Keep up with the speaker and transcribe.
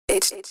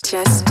It's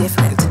just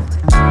different.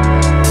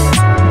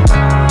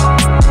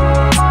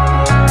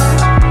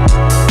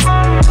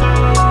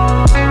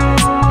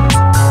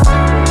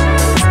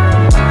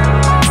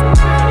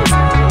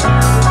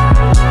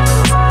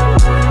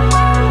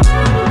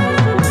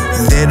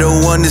 They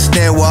don't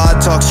understand why I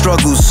talk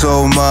struggle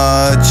so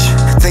much.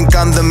 Think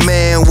I'm the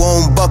man,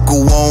 won't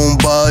buckle,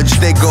 won't budge.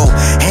 They go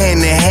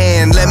hand in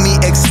hand, let me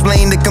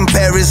explain the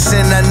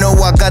comparison. I know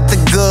I got the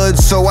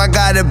goods, so I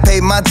gotta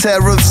pay my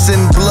tariffs in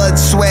blood,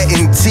 sweat,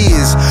 and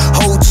tears.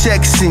 Whole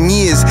checks in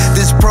years,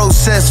 this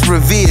process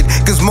revered.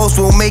 Cause most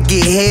won't make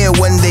it here.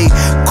 When they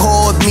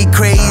called me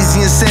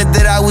crazy and said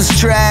that I was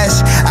trash,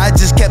 I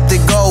just kept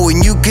it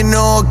going. You can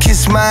all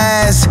kiss my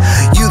ass.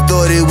 You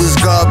thought it was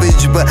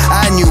garbage, but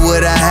I knew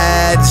what I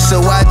had.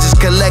 So I just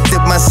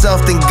collected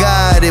myself and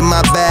God in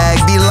my bag.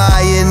 Be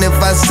lying if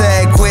I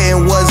said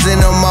quitting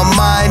wasn't on my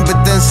mind.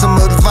 But then some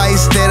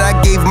advice that I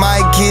gave my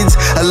kids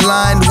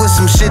aligned with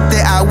some shit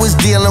that I was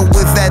dealing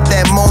with at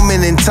that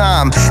moment in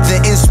time.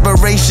 The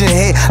inspiration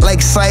hit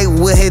like sight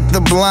would hit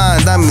the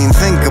blind. I mean,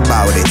 think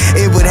about it.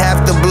 It would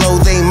have to blow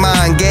their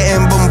mind.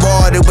 Getting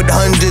bombarded with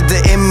hundreds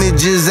of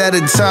images at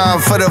a time.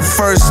 For the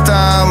first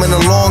time in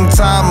a long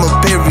time, a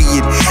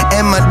period.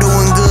 Am I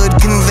doing good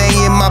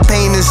conveying my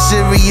pain is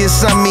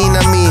serious? I mean,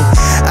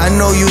 I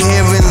know you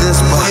hearing this,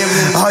 but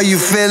are you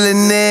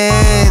feeling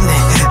it?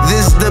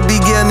 This the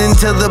beginning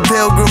to the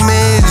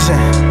pilgrimage.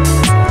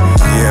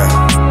 Yeah.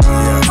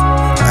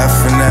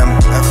 F&M,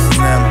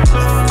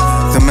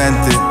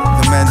 DMENTID.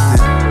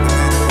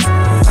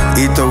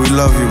 Ito, we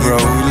love you, bro.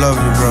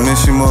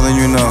 Miss you more than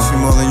you know.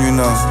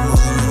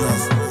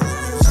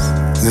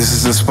 This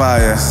is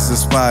Aspire.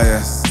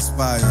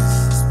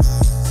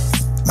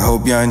 I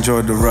hope y'all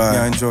enjoyed the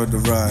ride.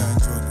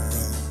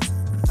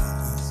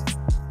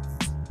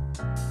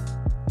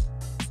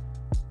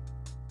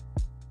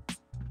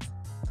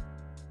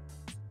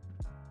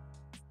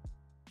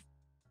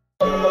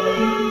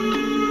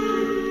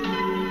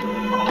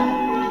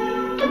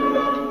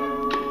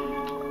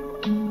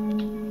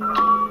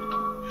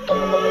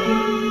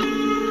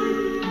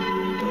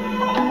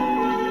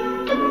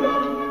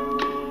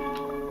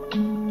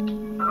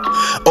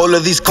 All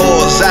of these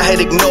calls I had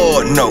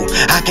ignored, no,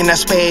 I cannot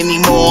spare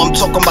anymore. I'm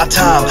talking about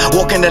time,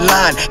 walking the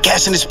line,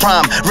 cash in its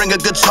prime. Ring a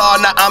guitar,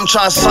 now I'm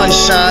trying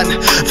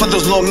sunshine. For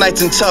those long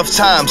nights and tough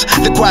times,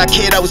 the quiet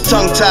kid, I was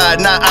tongue-tied.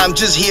 Now I'm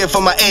just here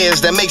for my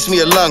ears, that makes me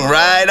a lung,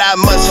 right? I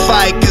must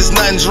fight, cause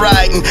nothing's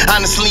right, and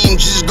honestly I'm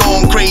just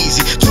going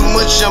crazy. Too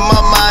much on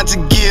my mind to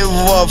give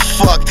a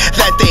fuck.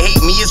 That they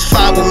hate me, it's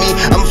fine with me.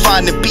 I'm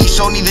finding peace,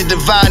 only the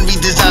divine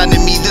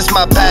redesigning me. This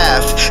my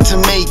path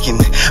to making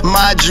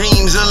my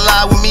dreams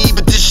align with me.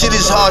 But this shit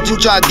is hard, you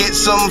try to get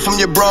something from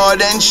your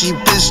broad and she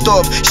pissed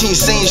off. She ain't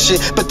saying shit,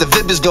 but the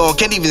vib is gone.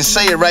 Can't even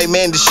say it right,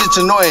 man, this shit's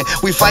annoying.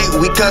 We fight,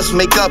 we cuss,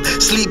 make up,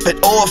 sleep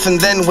it off, and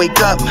then wake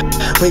up.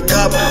 Wake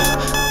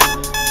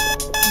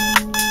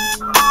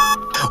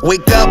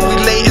up, we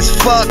late as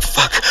fuck.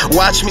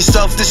 Watch me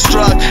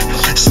self-destruct.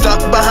 Stuck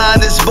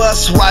behind this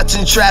bus,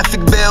 watching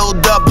traffic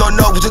build up. Don't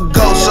know where to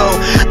go, so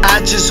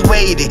I just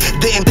waited.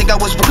 Didn't think I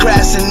was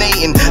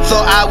procrastinating.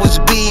 Thought I was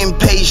being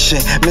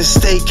patient.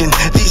 Mistaken.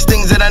 These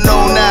things that I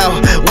know now.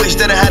 Wish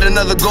that I had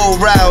another go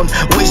round.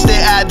 Wish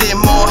that I did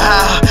more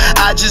how.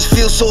 I just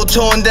feel so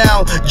torn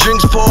down.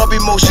 Drinks pour up,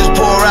 emotions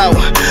pour out.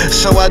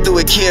 So I do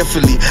it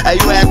carefully.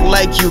 You act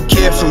like you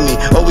care for me.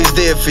 Always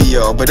there for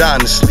y'all, but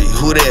honestly,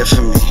 who there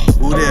for me?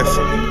 Who there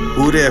for me?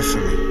 Who there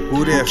for me?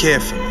 Who there? Who care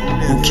for me?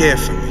 Who care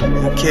for me?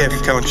 Who care for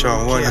me?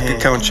 I can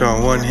count you on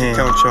one hand.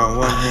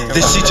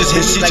 This shit just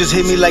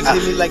hit me like.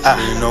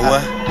 You know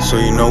what? So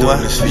you know what?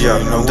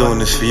 I'm doing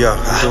this for y'all.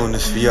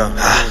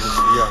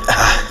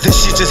 This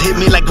shit just hit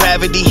me like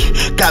gravity.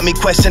 Got me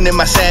questioning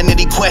my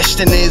sanity.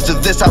 Question is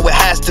if this how it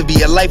has to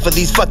be. A life of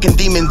these fucking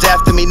demons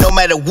after me. No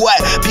matter what,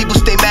 people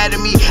stay mad at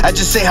me. I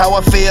just say how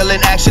I feel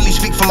and actually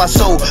speak for my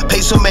soul.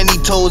 Pay so many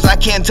tolls, I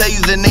can't tell you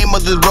the name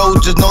of the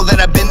road. Just know that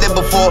I've been there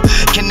before.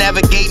 Can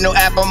navigate, no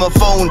app on my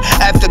phone.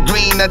 After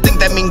green, I think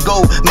that mean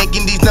go.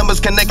 Making these numbers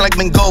connect like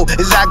Mingo.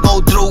 As I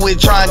go through it,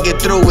 try and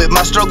get through it.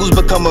 My struggles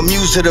become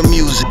amused to the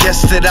music.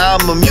 Guess that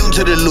I'm immune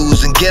to the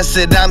losing. Guess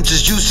that I'm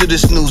just used to the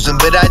snoozing.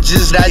 But I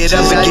just get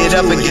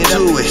up and get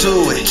to it.